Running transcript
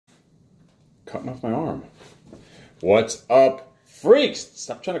cutting off my arm. What's up, freaks?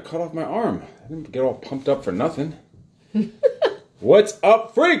 Stop trying to cut off my arm. I didn't get all pumped up for nothing. What's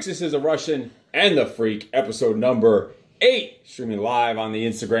up, freaks? This is a Russian and the Freak, episode number 8. Streaming live on the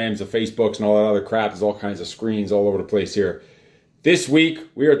Instagrams, the Facebooks, and all that other crap. There's all kinds of screens all over the place here. This week,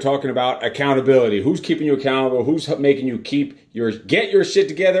 we are talking about accountability. Who's keeping you accountable? Who's making you get your shit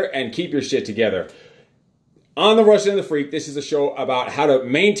together and keep your shit together? On the Russian and the Freak, this is a show about how to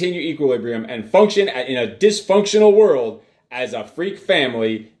maintain your equilibrium and function in a dysfunctional world as a freak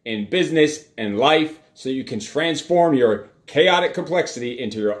family in business and life so you can transform your chaotic complexity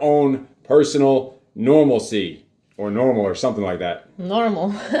into your own personal normalcy. Or normal or something like that.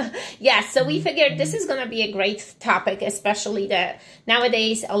 Normal. Yeah, so we figured this is going to be a great topic, especially that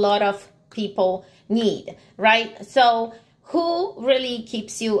nowadays a lot of people need, right? So who really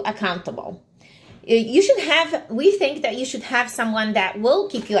keeps you accountable? We think that you should have someone that will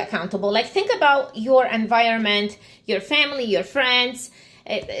keep you accountable. Like, think about your environment, your family, your friends.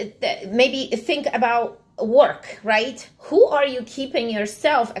 Maybe think about work, right? Who are you keeping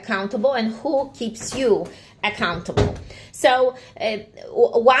yourself accountable and who keeps you accountable? So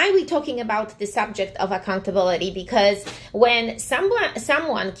why are we talking about the subject of accountability? Because when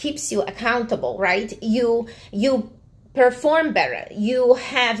someone keeps you accountable, right, you perform better, you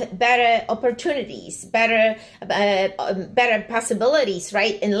have better opportunities, better possibilities,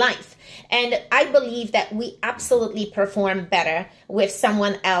 right, in life. And I believe that we absolutely perform better with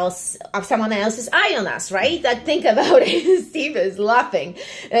someone else's eye on us, right? Like, think about it. Steve is laughing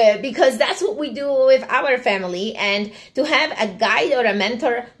because that's what we do with our family, and to have a guide or a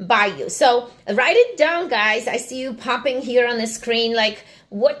mentor by you. So write it down, guys. I see you popping here on the screen. Like,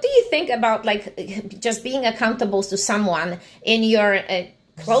 what do you think about, like, just being accountable to someone in your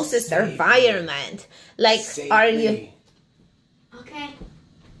closest environment? Like, are you... Okay.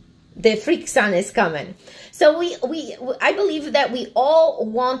 The freak son is coming. So I believe that we all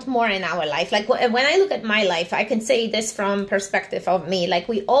want more in our life. Like, when I look at my life, I can say this from perspective of me. Like,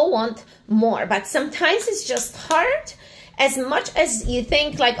 we all want more, but sometimes it's just hard. As much as you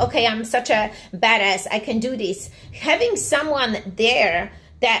think, like, okay, I'm such a badass, I can do this. Having someone there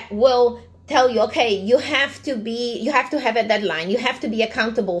that will tell you, okay, you have to have a deadline. You have to be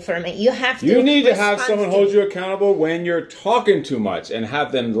accountable for me. You need to have someone hold you accountable when you're talking too much and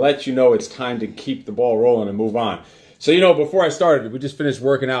have them let you know it's time to keep the ball rolling and move on. So, before I started, we just finished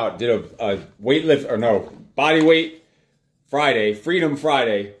working out, did a body weight Friday, Freedom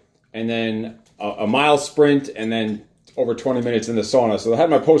Friday, and then a mile sprint, and then over 20 minutes in the sauna. So I had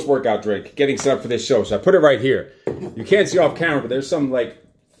my post-workout drink, getting set up for this show. So I put it right here. You can't see off camera, but there's some, like,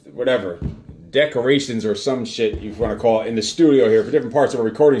 whatever, decorations or some shit you want to call it in the studio here for different parts of a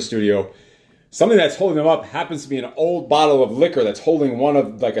recording studio. Something that's holding them up happens to be an old bottle of liquor that's holding one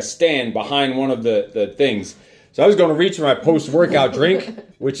of, like, a stand behind one of the things. So I was going to reach for my post-workout drink,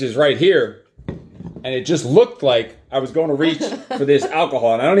 which is right here, and it just looked like I was going to reach for this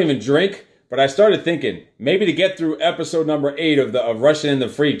alcohol. And I don't even drink, but I started thinking, maybe to get through episode number 8 of Russian and the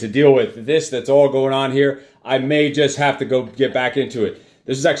Freak, to deal with this that's all going on here, I may just have to go get back into it.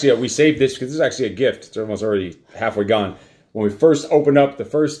 This is actually, we saved this because this is actually a gift. It's almost already halfway gone. When we first opened up the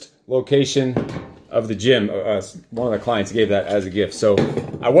first location of the gym, one of the clients gave that as a gift. So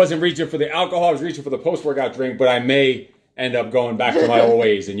I wasn't reaching for the alcohol, I was reaching for the post-workout drink, but I may end up going back to my old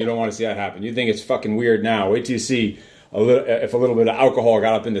ways, and you don't want to see that happen. You think it's fucking weird now. Wait till you see if a little bit of alcohol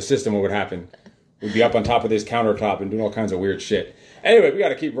got up in the system, what would happen? We'd be up on top of this countertop and doing all kinds of weird shit. Anyway, we got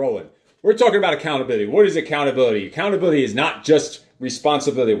to keep rolling. We're talking about accountability. What is accountability? Accountability is not just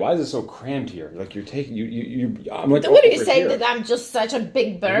responsibility. Why is it so crammed here? Like, you're taking I'm like, what are you saying, that I'm just such a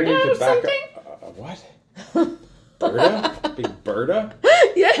big birda or something? What? Birda? Big birda?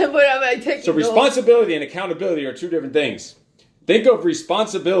 Yeah, but I'm taking. So responsibility and accountability are two different things. Think of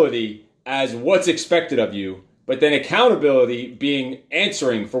responsibility as what's expected of you, but then accountability being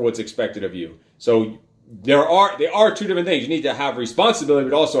answering for what's expected of you. So they are two different things. You need to have responsibility,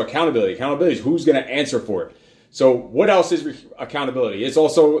 but also accountability. Accountability is who's going to answer for it. So what else is accountability? It's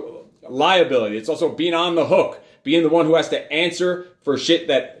also liability. It's also being on the hook, being the one who has to answer for shit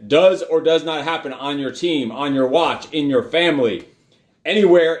that does or does not happen on your team, on your watch, in your family,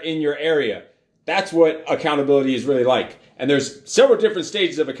 anywhere in your area. That's what accountability is really like. And there's several different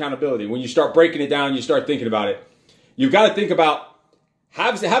stages of accountability. When you start breaking it down, you start thinking about it. You've got to think about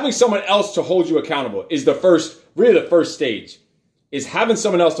having someone else to hold you accountable is the first stage. Is having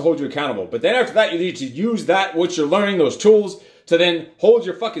someone else to hold you accountable. But then after that, you need to use what you're learning, those tools, to then hold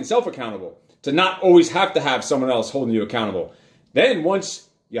your fucking self accountable. To not always have to have someone else holding you accountable. Then once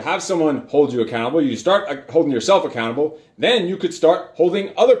you have someone hold you accountable, you start holding yourself accountable, then you could start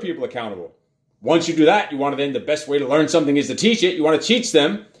holding other people accountable. once you do that, you want to then, the best way to learn something is to teach it. You want to teach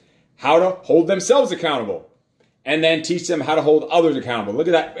them how to hold themselves accountable. And then teach them how to hold others accountable. Look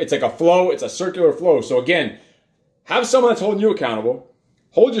at that. It's like a flow. It's a circular flow. So again, have someone that's holding you accountable.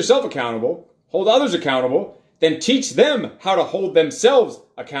 Hold yourself accountable. Hold others accountable. Then teach them how to hold themselves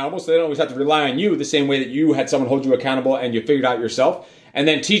accountable so they don't always have to rely on you the same way that you had someone hold you accountable and you figured out yourself. And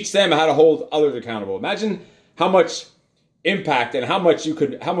then teach them how to hold others accountable. Imagine how much impact and how much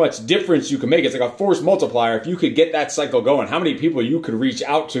difference you can make. It's like a force multiplier. If you could get that cycle going, how many people you could reach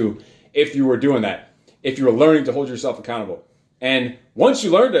out to if you were doing that. If you were learning to hold yourself accountable. And once you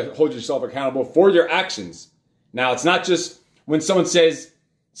learn to hold yourself accountable for your actions, now it's not just when someone says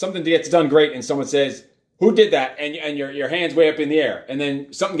something gets done great and someone says, who did that? And your hand's way up in the air. And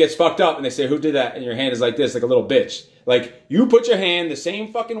then something gets fucked up and they say, who did that? And your hand is like this, like a little bitch. Like, you put your hand the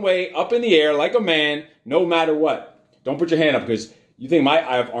same fucking way up in the air like a man, no matter what. Don't put your hand up because you think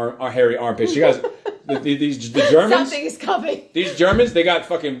I have hairy armpits. You guys... The Germans, something is coming. These Germans, they got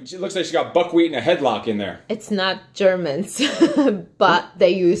fucking. It looks like she got buckwheat and a headlock in there. It's not Germans, but they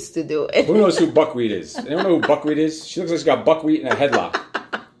used to do it. Who knows who buckwheat is? Anyone know who buckwheat is? She looks like she got buckwheat and a headlock.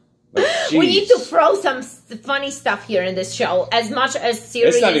 Like, we need to throw some funny stuff here in this show, as much as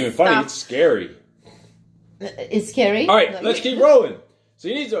serious. It's not even funny. Stuff. It's scary. It's scary. All right, let's keep rolling. So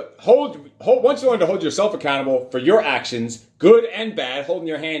you need to hold. Once you learn to hold yourself accountable for your actions, good and bad, holding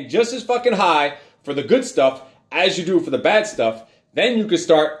your hand just as fucking high for the good stuff as you do for the bad stuff, then you can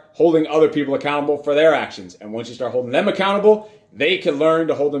start holding other people accountable for their actions. And once you start holding them accountable, they can learn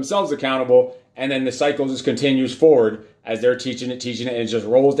to hold themselves accountable. And then the cycle just continues forward as they're teaching it, and it just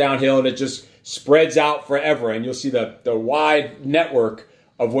rolls downhill and it just spreads out forever. And you'll see the wide network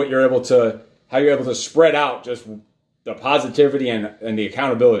of what you're able to, how you're able to spread out just the positivity and the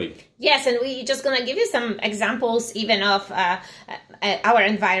accountability. Yes, and we're just going to give you some examples even of our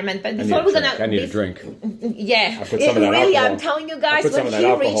environment. But before we're going to... I need a drink. Yeah. I put some of that really, alcohol. I'm telling you guys, when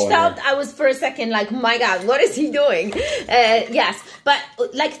he reached out, I was for a second like, my God, what is he doing? Yes. But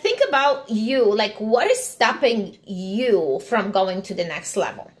like, think about you. Like, what is stopping you from going to the next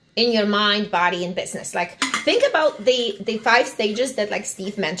level? In your mind, body, and business. Like, think about the 5 stages that like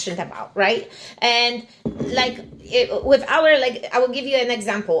Steve mentioned about, right? And like with our, like, I will give you an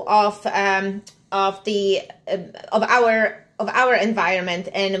example of our environment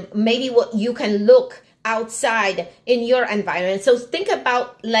and maybe what you can look outside in your environment. So think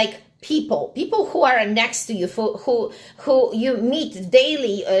about like people who are next to you, who you meet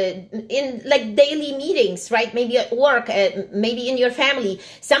daily in like daily meetings, right? Maybe at work, maybe in your family.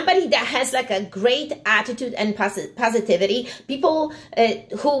 Somebody that has like a great attitude and positivity. People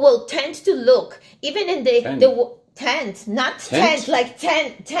who will tend to look even in the tent, not tent, like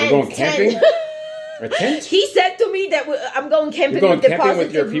tent. We're going camping. A tent? He said to me that I'm going camping with the positive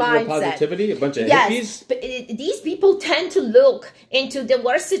with your people mindset. Of positivity, a bunch of yes, hippies. But these people tend to look into the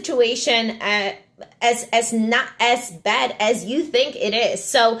worst situation as not as bad as you think it is.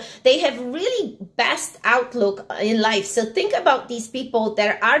 So they have really best outlook in life. So think about these people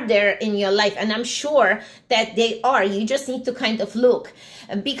that are there in your life, and I'm sure that they are. You just need to kind of look,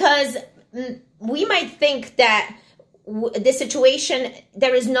 because we might think that the situation,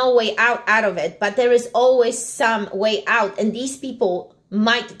 there is no way out of it, but there is always some way out, and these people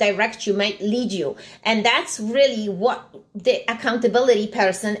might direct you, might lead you. And that's really what the accountability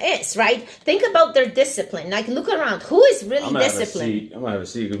person is, right? Think about their discipline. Like, look around. Who is really disciplined? I'm going to have a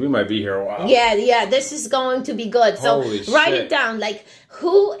seat because we might be here a while. Yeah, this is going to be good. So write it down. Like,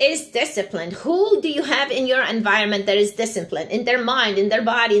 who is disciplined? Who do you have in your environment that is disciplined? In their mind, in their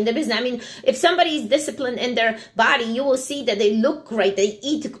body, in their business. I mean, if somebody is disciplined in their body, you will see that they look great. They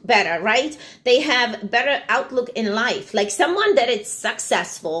eat better, right? They have better outlook in life. Like someone that is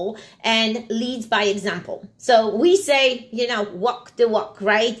successful and leads by example. So we say, walk the walk,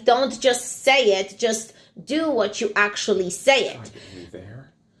 right? Don't just say it, just do what you actually say it.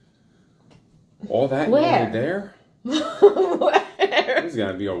 There? All that Where? There? Where? This is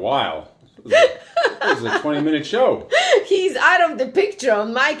going to be a while. This is a 20-minute show. He's out of the picture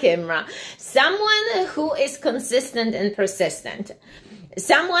on my camera. Someone who is consistent and persistent.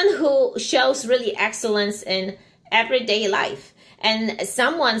 Someone who shows really excellence in everyday life. And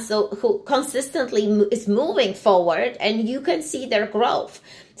someone who consistently is moving forward, and you can see their growth.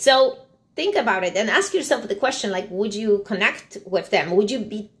 So think about it and ask yourself the question, like, would you connect with them? Would you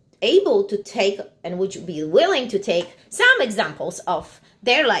be able to take, and would you be willing to take some examples of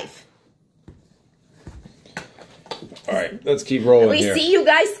their life? All right, let's keep rolling here. We see you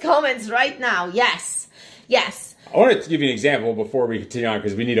guys' comments right now. Yes. I wanted to give you an example before we continue on,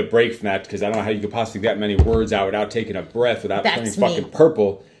 because we need a break from that, because I don't know how you could possibly get many words out without taking a breath, without turning fucking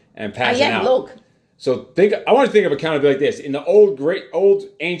purple and passing out. Look. So I want to think of accountability like this. In the old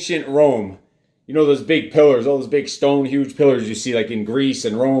ancient Rome, you know those big pillars, all those big stone, huge pillars you see like in Greece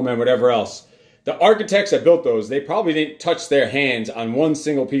and Rome and whatever else. The architects that built those, they probably didn't touch their hands on one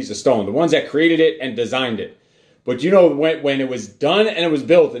single piece of stone. The ones that created it and designed it. But you know when it was done and it was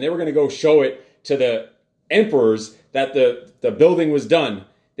built and they were going to go show it to the emperors that the building was done,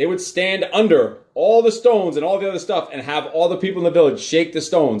 they would stand under all the stones and all the other stuff and have all the people in the village shake the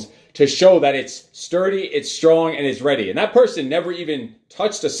stones to show that it's sturdy, it's strong, and it's ready. And that person never even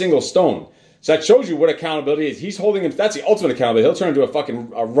touched a single stone. So that shows you what accountability is. He's holding him. That's the ultimate accountability. He'll turn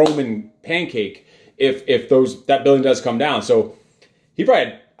into a Roman pancake if that building does come down. So he probably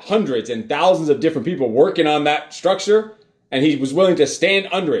had hundreds and thousands of different people working on that structure, and he was willing to stand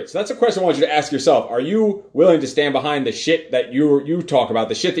under it. So that's a question I want you to ask yourself. Are you willing to stand behind the shit that you talk about,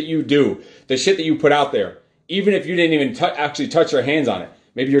 the shit that you do, the shit that you put out there, even if you didn't even actually touch your hands on it?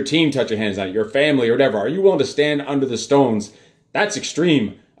 Maybe your team touch your hands on it, your family or whatever. Are you willing to stand under the stones? That's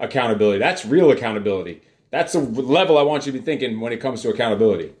extreme accountability. That's real accountability. That's the level I want you to be thinking when it comes to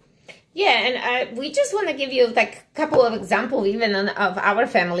accountability. Yeah, and we just want to give you like a couple of examples even of our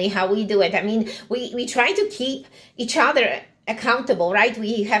family, how we do it. I mean, we try to keep each other accountable, right?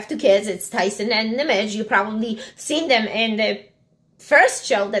 We have two kids. It's Tyson and Nimage. You probably seen them in the first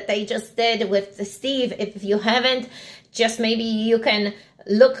show that they just did with Steve. If you haven't, just maybe you can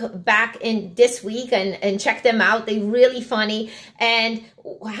look back in this week and check them out. They're really funny. And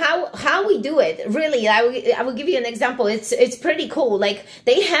how we do it, really, I will give you an example. It's pretty cool. Like,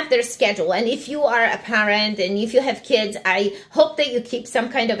 they have their schedule, and if you are a parent and if you have kids, I hope that you keep some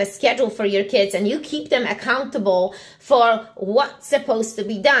kind of a schedule for your kids and you keep them accountable for what's supposed to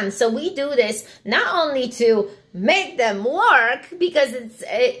be done. So we do this not only to make them work, because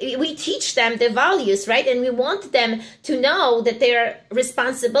we teach them the values, right? And we want them to know that there are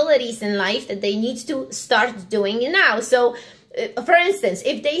responsibilities in life that they need to start doing now. So for instance,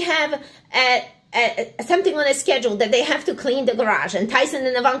 if they have something on a schedule that they have to clean the garage, and Tyson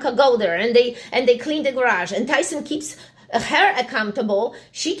and Ivanka go there and they clean the garage, and Tyson keeps her accountable,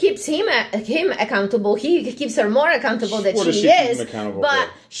 she keeps him accountable, he keeps her more accountable than she is, but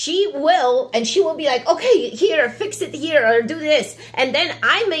she will be like, okay, here, fix it here, or do this, and then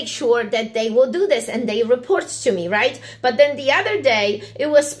I make sure that they will do this and they report to me, right? But then the other day, it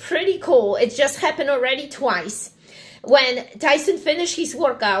was pretty cool. It just happened already twice. When Tyson finished his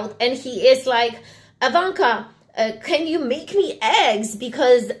workout and he is like, Ivanka, can you make me eggs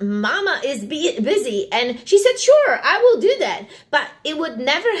because mama is busy? And she said, sure, I will do that. But it would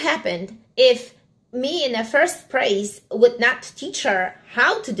never happen if me in the first place would not teach her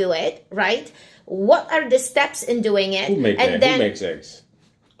how to do it, right? What are the steps in doing it? Who makes eggs?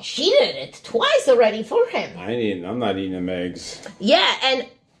 She did it twice already for him. I'm not eating them eggs. Yeah, and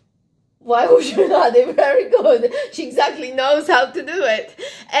why would you not? They're very good. She exactly knows how to do it.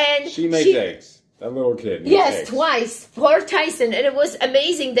 And she makes eggs. That little kid. Yes, twice for Tyson. And it was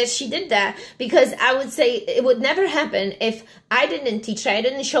amazing that she did that, because I would say it would never happen if I didn't teach her. I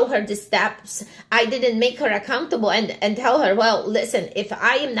didn't show her the steps. I didn't make her accountable and tell her, well, listen, if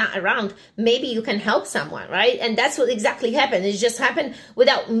I am not around, maybe you can help someone, right? And that's what exactly happened. It just happened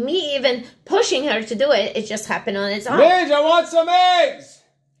without me even pushing her to do it. It just happened on its own. Midge, I want some eggs!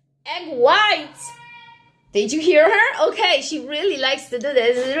 Egg whites! Did you hear her? Okay, she really likes to do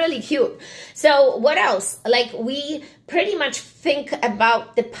this. It's really cute. So what else? Like, we pretty much think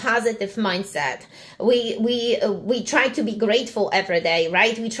about the positive mindset. We try to be grateful every day,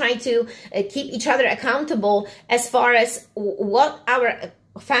 right? We try to keep each other accountable as far as what our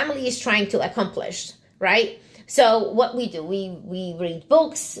family is trying to accomplish, right? So what we do, we read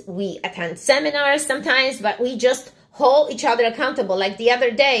books, we attend seminars sometimes, but we just hold each other accountable. Like the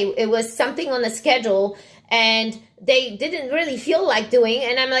other day, it was something on the schedule and they didn't really feel like doing.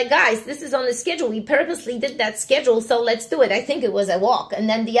 And I'm like, guys, this is on the schedule. We purposely did that schedule, so let's do it. I think it was a walk. And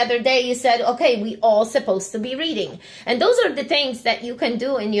then the other day you said, okay, we all supposed to be reading. And those are the things that you can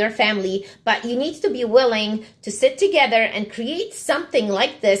do in your family, but you need to be willing to sit together and create something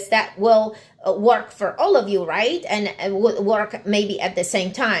like this that will work for all of you, right? And would work maybe at the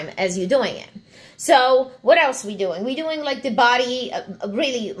same time as you doing it. So what else we doing? We doing like the body,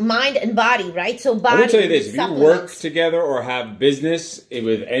 really mind and body, right? So body. I will tell you this: if you work together or have business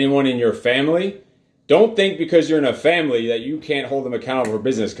with anyone in your family, don't think because you're in a family that you can't hold them accountable for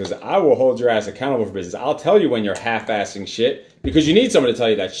business. Because I will hold your ass accountable for business. I'll tell you when you're half-assing shit because you need someone to tell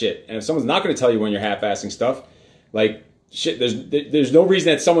you that shit. And if someone's not going to tell you when you're half-assing stuff, like shit, there's no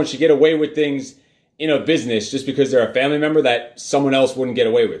reason that someone should get away with things in a business just because they're a family member that someone else wouldn't get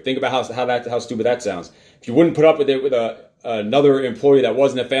away with. Think about how stupid that sounds. If you wouldn't put up with it with a another employee that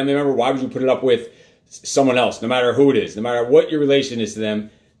wasn't a family member, why would you put it up with someone else, no matter who it is, no matter what your relation is to them?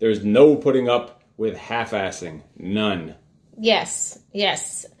 There's no putting up with half-assing. None. Yes,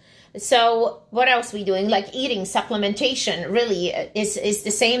 yes. So what else are we doing? Like eating, supplementation, really is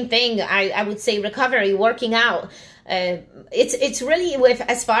the same thing. I would say recovery, working out. It's really with,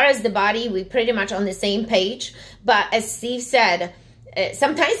 as far as the body, we're pretty much on the same page. But as Steve said,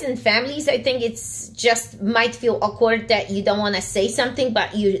 sometimes in families, I think it's just might feel awkward that you don't want to say something,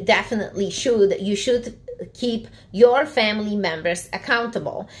 but you definitely should. You should keep your family members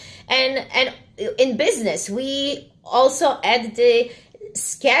accountable. And in business, we also add the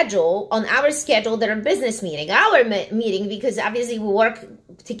schedule on our schedule their business meeting, our meeting, because obviously we work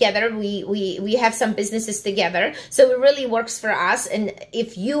together, we have some businesses together, so it really works for us. And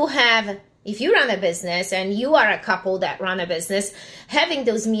if you run a business and you are a couple that run a business, having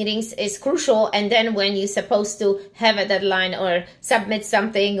those meetings is crucial. And then when you're supposed to have a deadline or submit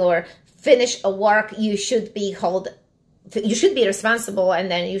something or finish a work, you should be responsible,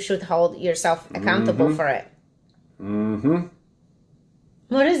 and then you should hold yourself accountable for it. Mm-hmm.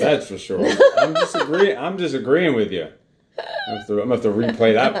 What is That's for sure. I'm disagreeing with you. I'm gonna have to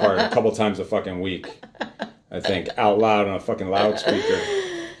replay that part a couple times a fucking week. I think out loud on a fucking loudspeaker.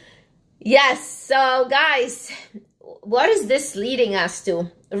 Yes. So guys, what is this leading us to?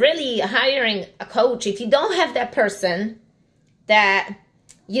 Really hiring a coach. If you don't have that person that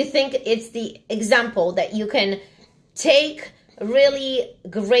you think it's the example that you can take really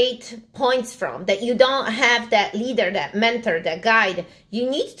great points from, that you don't have that leader, that mentor, that guide, you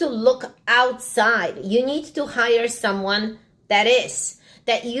need to look outside. You need to hire someone that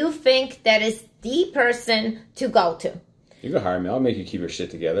you think that is the person to go to. You can hire me. I'll make you keep your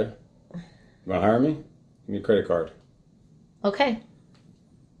shit together. You want to hire me? Give me a credit card. Okay.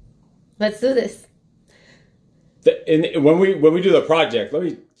 Let's do this. When we do the project, let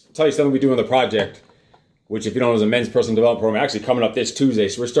me tell you something we do on the project, which, if you don't know, is a men's personal development program, actually coming up this Tuesday.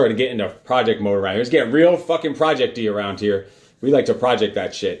 So we're starting to get into project mode around here. It's getting real fucking project-y around here. We like to project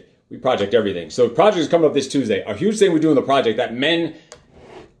that shit. We project everything. So the project is coming up this Tuesday. A huge thing we do in the project that men,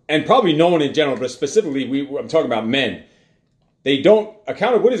 and probably no one in general, but specifically I'm talking about men, they don't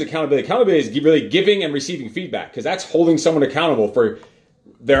what is accountability? Accountability is really giving and receiving feedback, because that's holding someone accountable for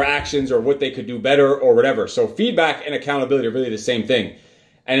their actions or what they could do better or whatever. So feedback and accountability are really the same thing.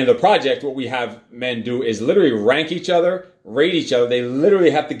 And in the project, what we have men do is literally rank each other, rate each other. They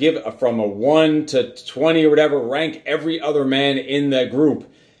literally have to give from a 1 to 20 or whatever, rank every other man in the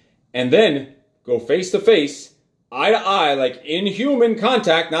group. And then go face to face, eye to eye, like in human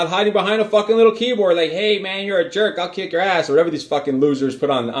contact, not hiding behind a fucking little keyboard like, hey man, you're a jerk, I'll kick your ass, or whatever these fucking losers put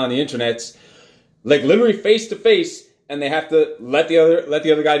on the internets. Like literally face to face, and they have to let the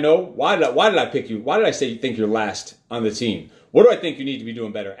other guy know, why did I pick you? Why did I think you're last on the team? What do I think you need to be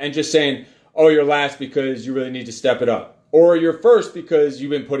doing better? And just saying, oh, you're last because you really need to step it up. Or you're first because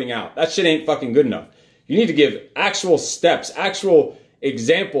you've been putting out. That shit ain't fucking good enough. You need to give actual steps, actual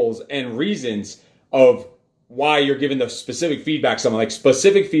examples and reasons of why you're giving the specific feedback. Something like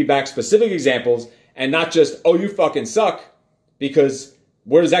specific feedback, specific examples, and not just, oh, you fucking suck. Because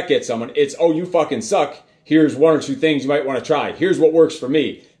where does that get someone? It's, oh, you fucking suck. Here's 1 or 2 things you might want to try. Here's what works for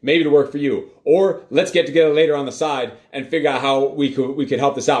me. Maybe it'll work for you. Or let's get together later on the side and figure out how we could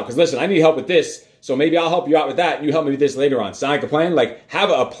help this out. Because listen, I need help with this, so maybe I'll help you out with that, and you help me with this later on. Sound like a plan? Like,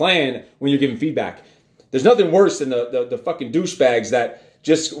 have a plan when you're giving feedback. There's nothing worse than the fucking douchebags that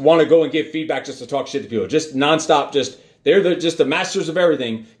just want to go and give feedback just to talk shit to people. Just nonstop, they're just the masters of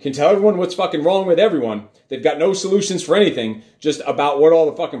everything, can tell everyone what's fucking wrong with everyone. They've got no solutions for anything, just about what all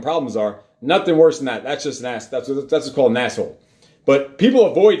the fucking problems are. Nothing worse than that. That's just an ass. That's what's called an asshole. But people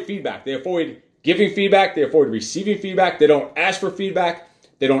avoid feedback. They avoid giving feedback. They avoid receiving feedback. They don't ask for feedback.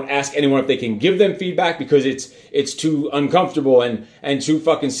 They don't ask anyone if they can give them feedback because it's too uncomfortable and too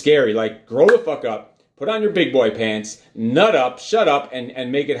fucking scary. Like, grow the fuck up. Put on your big boy pants. Nut up. Shut up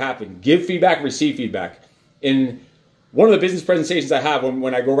and make it happen. Give feedback. Receive feedback. In one of the business presentations I have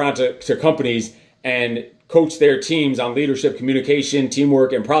when I go around to companies and coach their teams on leadership, communication,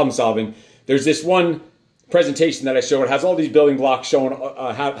 teamwork, and problem solving, there's this one presentation that I show. It has all these building blocks showing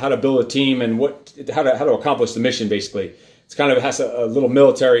how to build a team and how to accomplish the mission. Basically, it's kind of, it has a little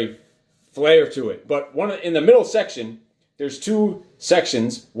military flair to it. But in the middle section, there's 2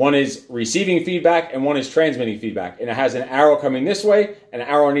 sections. One is receiving feedback and one is transmitting feedback. And it has an arrow coming this way and an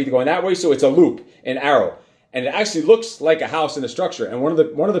arrow underneath going that way. So it's a loop, an arrow, and it actually looks like a house in the structure. And one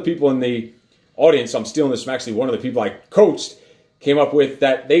of the people in the audience, I'm stealing this from actually one of the people I coached, came up with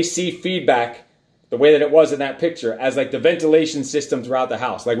that they see feedback the way that it was in that picture as like the ventilation system throughout the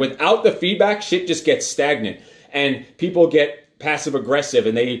house. Like without the feedback, shit just gets stagnant. and people get passive aggressive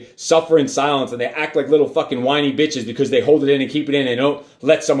and they suffer in silence and they act like little fucking whiny bitches because they hold it in and keep it in and don't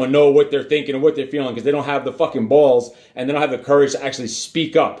let someone know what they're thinking and what they're feeling because they don't have the fucking balls and they don't have the courage to actually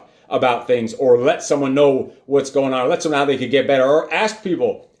speak up about things or let someone know what's going on or let someone know how they could get better or ask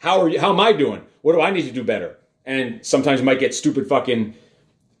people, how am I doing? What do I need to do better? And sometimes you might get stupid fucking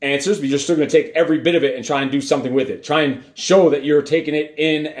answers, but you're still going to take every bit of it and try and do something with it. Try and show that you're taking it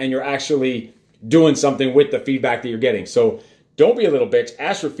in and you're actually doing something with the feedback that you're getting. So don't be a little bitch.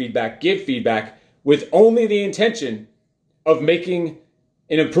 Ask for feedback. Give feedback with only the intention of making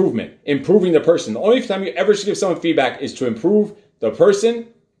an improvement, improving the person. The only time you ever should give someone feedback is to improve the person.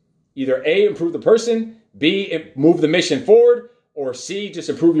 Either A, improve the person, B, move the mission forward, or C, just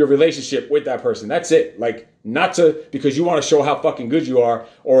improve your relationship with that person. That's it. Like, not to, because you want to show how fucking good you are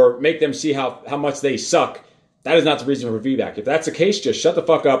or make them see how much they suck. That is not the reason for feedback. If that's the case, just shut the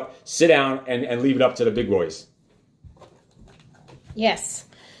fuck up, sit down, and leave it up to the big boys. Yes.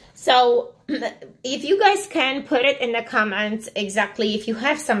 So if you guys can put it in the comments exactly if you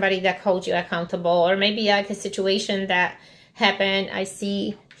have somebody that holds you accountable or maybe like a situation that happened. I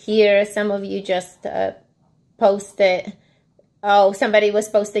see here some of you just posted. Oh, somebody was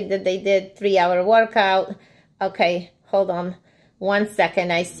posting that they did 3-hour workout. Okay, hold on 1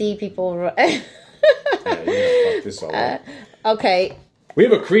 second. I see people. Yeah, you're gonna fuck this all up. Okay. We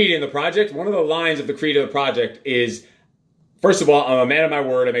have a creed in the project. One of the lines of the creed of the project is, first of all, I'm a man of my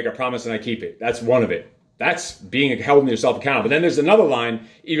word. I make a promise and I keep it. That's one of it. That's being holding yourself accountable. But then there's another line,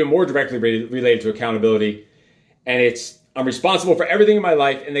 even more directly related to accountability. And it's, I'm responsible for everything in my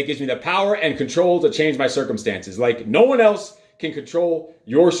life. And that gives me the power and control to change my circumstances. Like no one else can control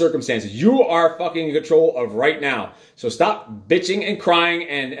your circumstances. You are fucking in control of right now. So stop bitching and crying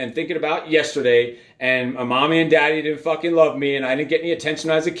and thinking about yesterday. And my mommy and daddy didn't fucking love me. And I didn't get any attention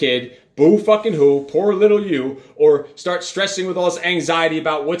as a kid. Boo fucking who, poor little you, or start stressing with all this anxiety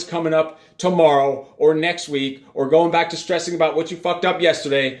about what's coming up tomorrow or next week, or going back to stressing about what you fucked up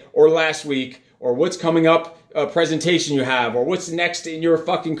yesterday or last week, or what's coming up, a presentation you have, or what's next in your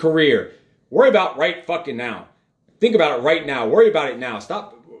fucking career. Worry about right fucking now. Think about it right now. Worry about it now.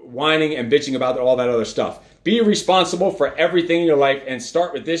 Stop whining and bitching about all that other stuff. Be responsible for everything in your life and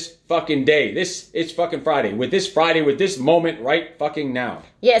start with this fucking day. It's fucking Friday. With this moment right fucking now.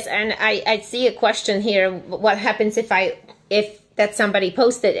 Yes, and I see a question here. What happens if that somebody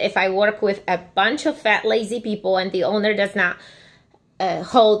posted, if I work with a bunch of fat, lazy people and the owner does not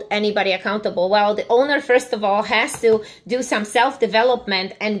hold anybody accountable? Well, the owner, first of all, has to do some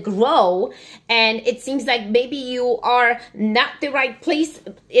self-development and grow. And it seems like maybe you are not the right place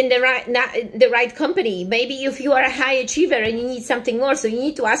not the right company. Maybe if you are a high achiever and you need something more, so you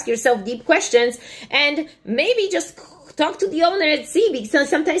need to ask yourself deep questions and maybe just talk to the owner and see, because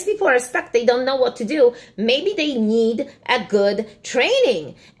sometimes people are stuck. They don't know what to do. Maybe they need a good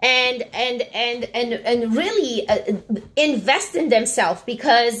training and really invest in themselves,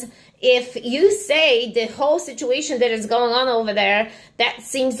 because if you say the whole situation that is going on over there, that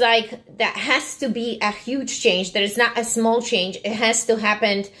seems like that has to be a huge change. There is not a small change. It has to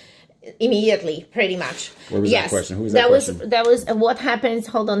happen immediately, pretty much. Where was that question? Who was that question? That was what happens.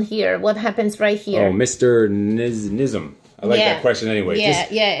 Hold on here. What happens right here? Oh, Mr. Nism. I like that question anyway.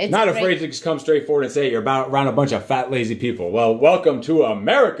 It's not afraid to just come straight forward and say you're around a bunch of fat, lazy people. Well, welcome to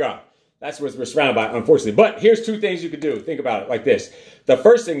America. That's what we're surrounded by, unfortunately. But here's 2 things you could do. Think about it like this. The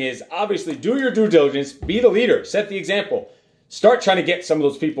first thing is, obviously, do your due diligence. Be the leader. Set the example. Start trying to get some of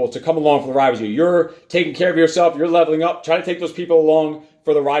those people to come along for the ride with you. You're taking care of yourself. You're leveling up. Try to take those people along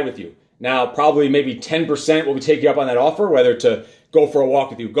for the ride with you. Now, probably maybe 10% will be taking you up on that offer, whether to go for a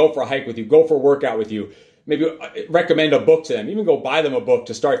walk with you, go for a hike with you, go for a workout with you. Maybe recommend a book to them. Even go buy them a book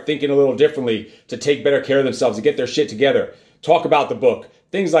to start thinking a little differently, to take better care of themselves, to get their shit together. Talk about the book.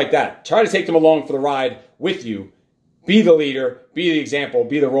 Things like that. Try to take them along for the ride with you. Be the leader. Be the example.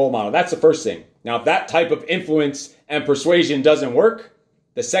 Be the role model. That's the first thing. Now, if that type of influence and persuasion doesn't work,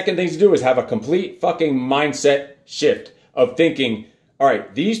 the second thing to do is have a complete fucking mindset shift of thinking, all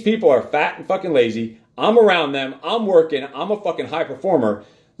right, these people are fat and fucking lazy. I'm around them. I'm working. I'm a fucking high performer.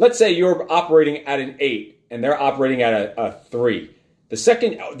 Let's say you're operating at an 8 and they're operating at a 3.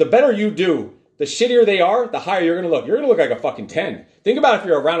 The better you do, the shittier they are, the higher you're going to look. You're going to look like a fucking 10. Think about if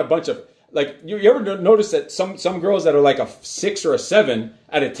you're around a bunch of, like, you ever notice that some girls that are like a 6 or a 7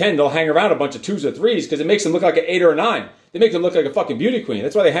 out of 10, they'll hang around a bunch of 2s or 3s because it makes them look like an 8 or a 9. They make them look like a fucking beauty queen.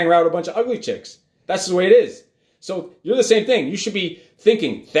 That's why they hang around with a bunch of ugly chicks. That's the way it is. So you're the same thing. You should be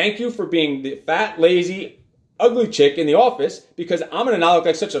thinking, thank you for being the fat, lazy, ugly chick in the office because I'm going to now look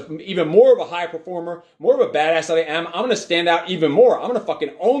like such a even more of a high performer, more of a badass that I am. I'm going to stand out even more. I'm going to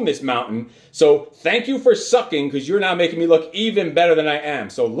fucking own this mountain. So thank you for sucking because you're now making me look even better than I am.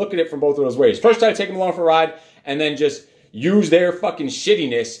 So look at it from both of those ways. First, try to take them along for a ride and then just use their fucking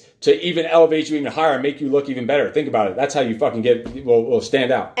shittiness to even elevate you even higher and make you look even better. Think about it. That's how you fucking will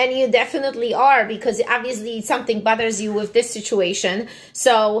stand out. And you definitely are, because obviously something bothers you with this situation.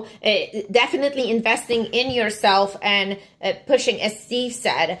 So definitely investing in yourself and pushing, as Steve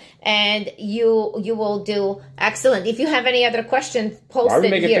said, and you will do excellent. If you have any other questions, post it here. Why are we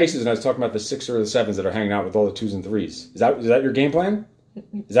making faces? And I was talking about the 6s or the 7s that are hanging out with all the 2s and 3s. Is that your game plan?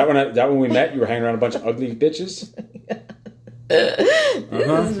 Is that when we met? You were hanging around a bunch of ugly bitches.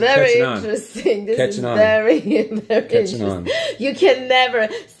 This is very interesting. This is very interesting. You can never.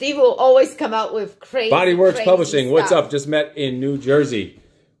 Steve will always come out with crazy. Bodyworks Publishing. Stuff. What's up? Just met in New Jersey.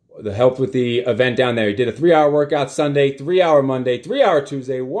 The help with the event down there. He did a 3-hour workout Sunday, 3-hour Monday, 3-hour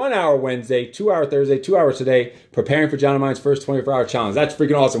Tuesday, 1-hour Wednesday, 2-hour Thursday, 2 hours today, preparing for John and mine's first 24-hour challenge. That's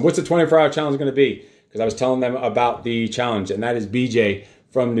freaking awesome. What's the 24-hour challenge going to be? Because I was telling them about the challenge, and that is BJ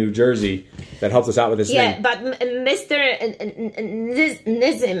from New Jersey that helped us out with this thing. Yeah, but Mr.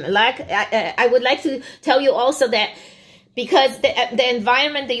 Nizim, I would like to tell you also that because the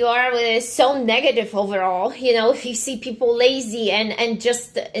environment that you are with is so negative overall, you know, if you see people lazy and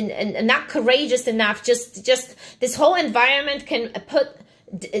just and not courageous enough, just this whole environment can put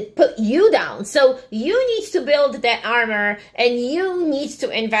you down. So you need to build that armor, and you need to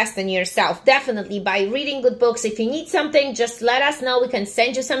invest in yourself, definitely by reading good books. If you need something, just let us know. We can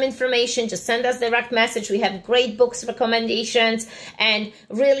send you some information. Just send us direct message. We have great books recommendations and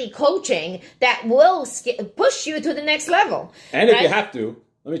really coaching that will push you to the next level. And if you have to,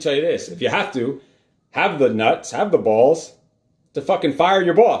 let me tell you this, if you have to, have the nuts, have the balls to fucking fire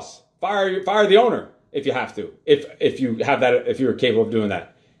your boss, fire the owner. If you have to, if you have that, if you're capable of doing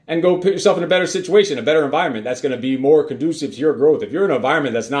that, and go put yourself in a better situation, a better environment that's going to be more conducive to your growth. If you're in an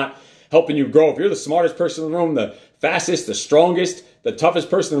environment that's not helping you grow, if you're the smartest person in the room, the fastest, the strongest, the toughest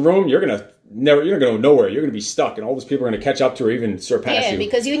person in the room, you're going to go nowhere. You're going to be stuck, and all those people are going to catch up to or even surpass you. Yeah,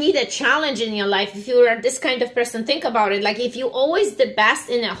 because you need a challenge in your life. If you are this kind of person, think about it. Like if you're always the best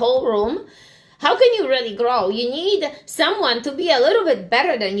in a whole room, how can you really grow? You need someone to be a little bit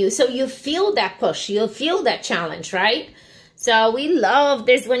better than you, so you feel that push, you feel that challenge, right? So we love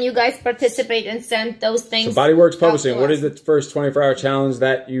this when you guys participate and send those things. So Bodyworks Publishing, what is the first 24-hour challenge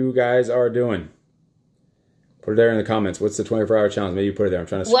that you guys are doing? Put it there in the comments. What's the 24-hour challenge? Maybe you put it there. I'm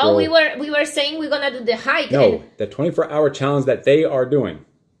trying to scroll. Well, we were saying we're gonna do the hike. No, the 24-hour challenge that they are doing.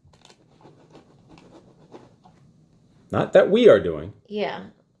 Not that we are doing. Yeah.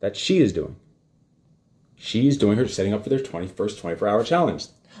 That she is doing. She's doing her setting up for their first 24-hour challenge.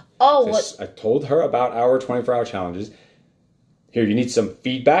 Oh, what? I told her about our 24-hour challenges. Here, you need some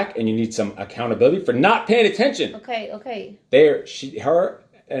feedback and you need some accountability for not paying attention. Okay. Her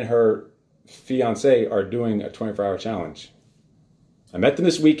and her fiance are doing a 24-hour challenge. I met them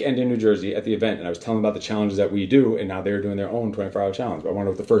this weekend in New Jersey at the event, and I was telling them about the challenges that we do, and now they're doing their own 24-hour challenge. But I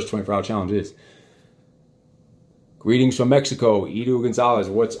wonder what the first 24-hour challenge is. Greetings from Mexico, Edu Gonzalez.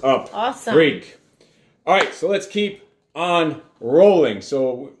 What's up? Awesome. Greek. All right, so let's keep on rolling.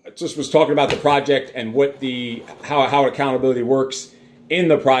 So I just was talking about the project and what how accountability works in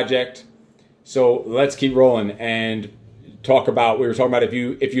the project. So let's keep rolling and talk about, we were talking about if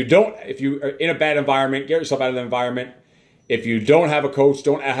you are in a bad environment, get yourself out of the environment. If you don't have a coach,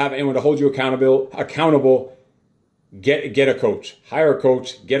 don't have anyone to hold you accountable, get a coach. Hire a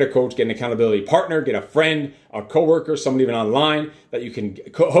coach, get an accountability partner, get a friend, a coworker, someone even online that you can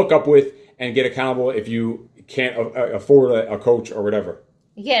hook up with and get accountable if you can't afford a coach or whatever.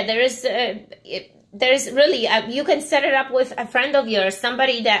 Yeah, there's really, you can set it up with a friend of yours,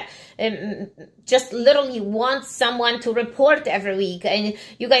 somebody that just literally wants someone to report every week. And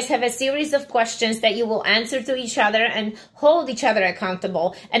you guys have a series of questions that you will answer to each other and hold each other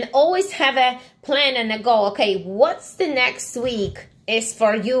accountable. And always have a plan and a goal. Okay, what's the next week is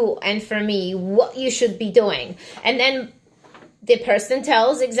for you and for me, what you should be doing. And then the person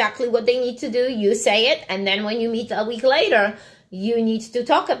tells exactly what they need to do. You say it. And then when you meet a week later, you need to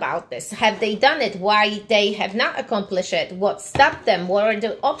talk about this. Have they done it? Why they have not accomplished it? What stopped them? What are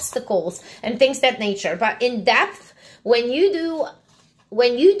the obstacles? And things that nature. But in depth, when you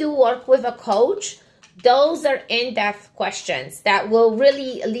do work with a coach, those are in-depth questions that will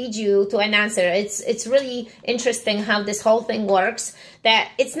really lead you to an answer. It's really interesting how this whole thing works,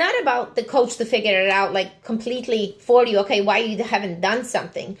 that it's not about the coach to figure it out like completely for you. Okay, why you haven't done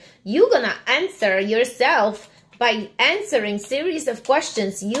something? You're gonna answer yourself by answering series of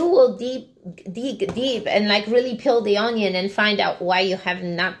questions, you will dig deep and like really peel the onion and find out why you have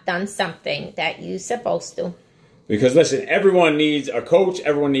not done something that you're supposed to. Because listen, everyone needs a coach.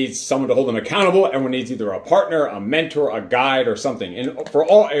 Everyone needs someone to hold them accountable. Everyone needs either a partner, a mentor, a guide, or something. And for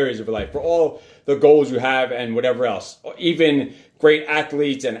all areas of your life, for all the goals you have and whatever else. Even great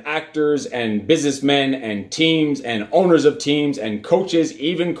athletes and actors and businessmen and teams and owners of teams and coaches,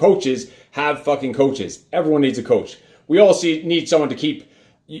 even coaches have fucking coaches. Everyone needs a coach. We all need someone to keep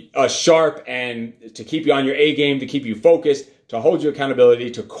us sharp and to keep you on your A game, to keep you focused, to hold you accountability,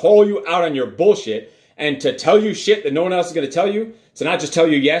 to call you out on your bullshit, and to tell you shit that no one else is going to tell you. To not just tell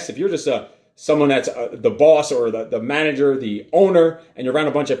you yes. If you're just someone that's the boss or the manager, the owner, and you're around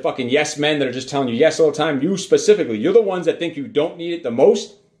a bunch of fucking yes men that are just telling you yes all the time, you specifically, you're the ones that think you don't need it the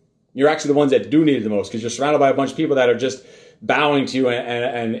most. You're actually the ones that do need it the most because you're surrounded by a bunch of people that are just bowing to you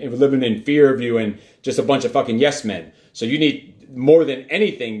and living in fear of you and just a bunch of fucking yes men. So you need, more than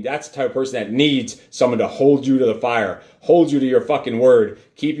anything, that's the type of person that needs someone to hold you to the fire, hold you to your fucking word,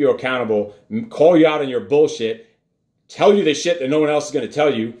 keep you accountable, call you out on your bullshit, tell you the shit that no one else is going to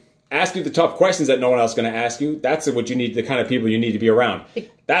tell you, ask you the tough questions that no one else is going to ask you. That's what you need, the kind of people you need to be around.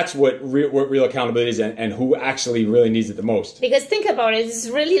 That's what real accountability is and who actually really needs it the most. Because think about it, it's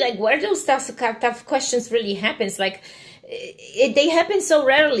really like where those tough questions really happens. Like, they happen so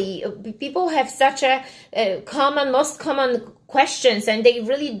rarely. People have such a most common questions, and they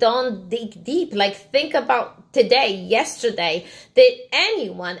really don't dig deep. Like, think about today, yesterday. Did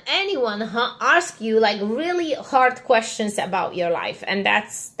anyone ask you like really hard questions about your life? And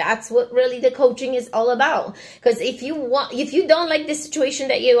that's what really the coaching is all about. Because if you don't like the situation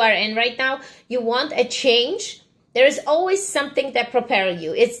that you are in right now, you want a change. There is always something that prepares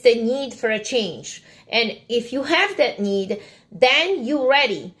you. It's the need for a change. And if you have that need, then you're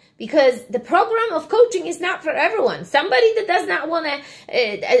ready. Because the program of coaching is not for everyone. Somebody that does not want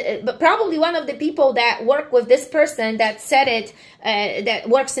to, but probably one of the people that work with this person that said it, that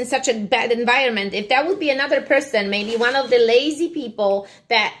works in such a bad environment, if that would be another person, maybe one of the lazy people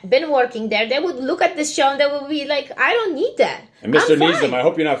that been working there, they would look at this show and they would be like, I don't need that. And Mr. Needham, I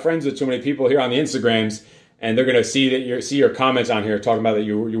hope you're not friends with too many people here on the Instagrams. And they're gonna see your comments on here talking about that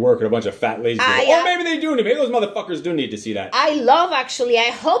you work with a bunch of fat lazy people. Yeah. Or maybe they do need. Maybe those motherfuckers do need to see that. I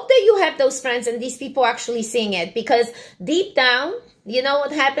hope that you have those friends and these people actually seeing it, because deep down, you know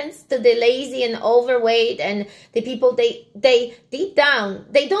what happens to the lazy and overweight and the people, they deep down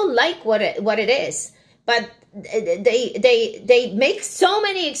they don't like what it is, but they make so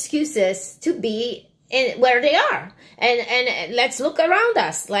many excuses to be in where they are. And let's look around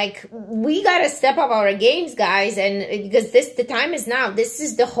us. Like, we got to step up our games, guys. And because the time is now. This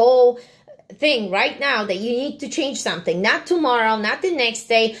is the whole thing right now, that you need to change something. Not tomorrow, not the next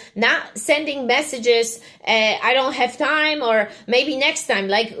day, not sending messages, I don't have time, or maybe next time.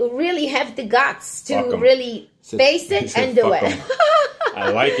 Like, really have the guts to really face it and do it. I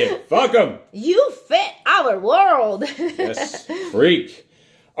like it. Fuck them. You fit our world. Yes, freak.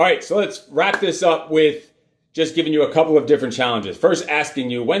 All right, so let's wrap this up with just giving you a couple of different challenges. First,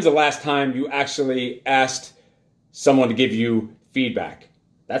 asking you, when's the last time you actually asked someone to give you feedback?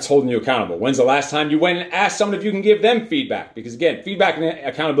 That's holding you accountable. When's the last time you went and asked someone if you can give them feedback? Because again, feedback and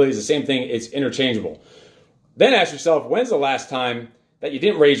accountability is the same thing. It's interchangeable. Then ask yourself, when's the last time that you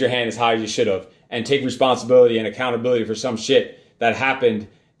didn't raise your hand as high as you should have and take responsibility and accountability for some shit that happened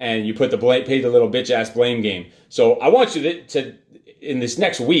and you put pay the little bitch ass blame game? So I want you to in this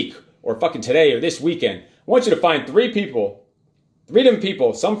next week, or fucking today or this weekend, I want you to find three different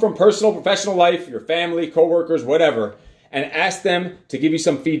people, some from personal, professional life, your family, coworkers, whatever, and ask them to give you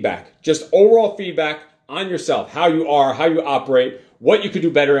some feedback. Just overall feedback on yourself, how you are, how you operate, what you could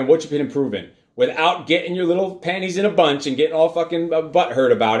do better and what you could improve in, without getting your little panties in a bunch and getting all fucking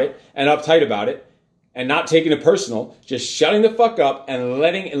butthurt about it and uptight about it and not taking it personal, just shutting the fuck up and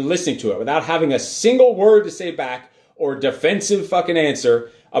listening to it without having a single word to say back or defensive fucking answer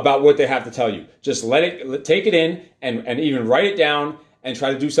about what they have to tell you. Just take it in and even write it down and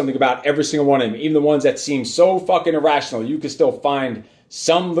try to do something about every single one of them. Even the ones that seem so fucking irrational, you can still find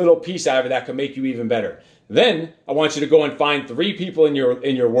some little piece out of it that can make you even better. Then I want you to go and find three people in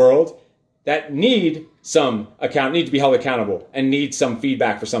your world that need to be held accountable and need some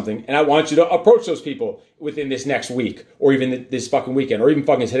feedback for something. And I want you to approach those people within this next week, or even this fucking weekend, or even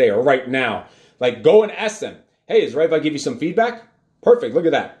fucking today, or right now. Like, go and ask them, hey, is it right if I give you some feedback? Perfect. Look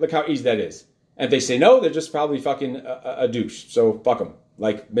at that. Look how easy that is. And if they say no, they're just probably fucking a douche. So fuck them.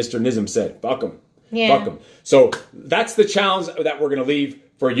 Like Mr. Nizam said, fuck them. Yeah. Fuck them. So that's the challenge that we're going to leave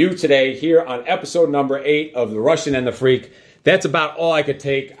for you today here on episode number 8 of The Russian and the Freak. That's about all I could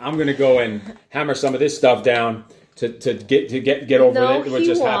take. I'm going to go and hammer some of this stuff down to get over what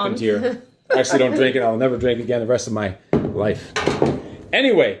just happened here. Actually, don't drink it. I'll never drink again the rest of my life.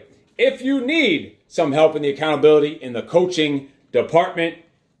 Anyway, if you need some help in the accountability in the coaching department,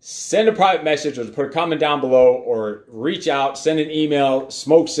 send a private message or put a comment down below or reach out, send an email,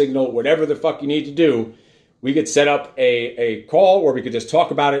 smoke signal, whatever the fuck you need to do. We could set up a call where we could just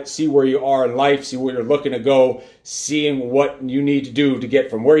talk about it, see where you are in life, see where you're looking to go, seeing what you need to do to get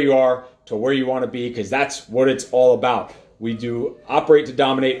from where you are to where you want to be, because that's what it's all about. We do Operate to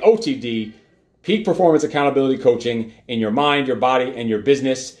Dominate, OTD, peak performance accountability coaching in your mind, your body, and your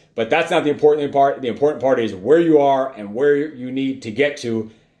business. But that's not the important part. The important part is where you are and where you need to get to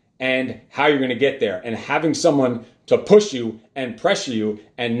and how you're going to get there. And having someone to push you and pressure you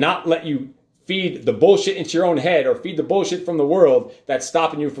and not let you feed the bullshit into your own head or feed the bullshit from the world that's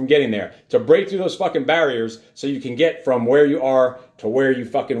stopping you from getting there. To break through those fucking barriers so you can get from where you are to where you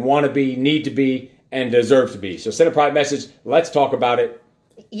fucking want to be, need to be, and deserve to be. So send a private message. Let's talk about it.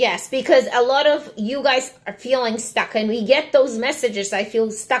 Yes, because a lot of you guys are feeling stuck, and we get those messages. I feel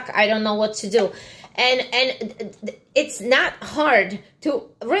stuck. I don't know what to do. And it's not hard to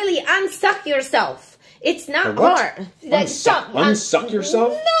really unstuck yourself. It's not hard. Unsuck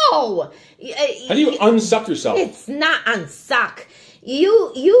yourself? No. How do you unsuck yourself? It's not unsuck.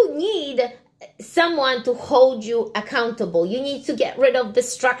 You need someone to hold you accountable. You need to get rid of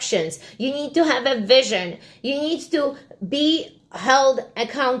distractions. You need to have a vision. You need to be held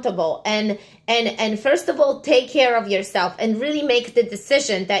accountable and first of all, take care of yourself and really make the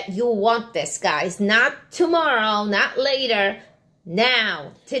decision that you want this, guys. Not tomorrow, not later,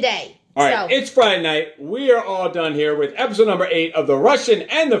 now, today. All right, it's Friday night. We are all done here with episode number 8 of The Russian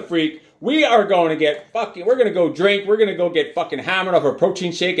and the Freak. We are going to get we're going to go drink. We're going to go get fucking hammered off a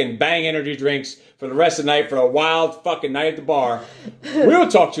protein shake and bang energy drinks for the rest of the night for a wild fucking night at the bar. We'll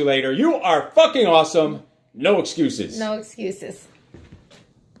talk to you later. You are fucking awesome. No excuses. No excuses.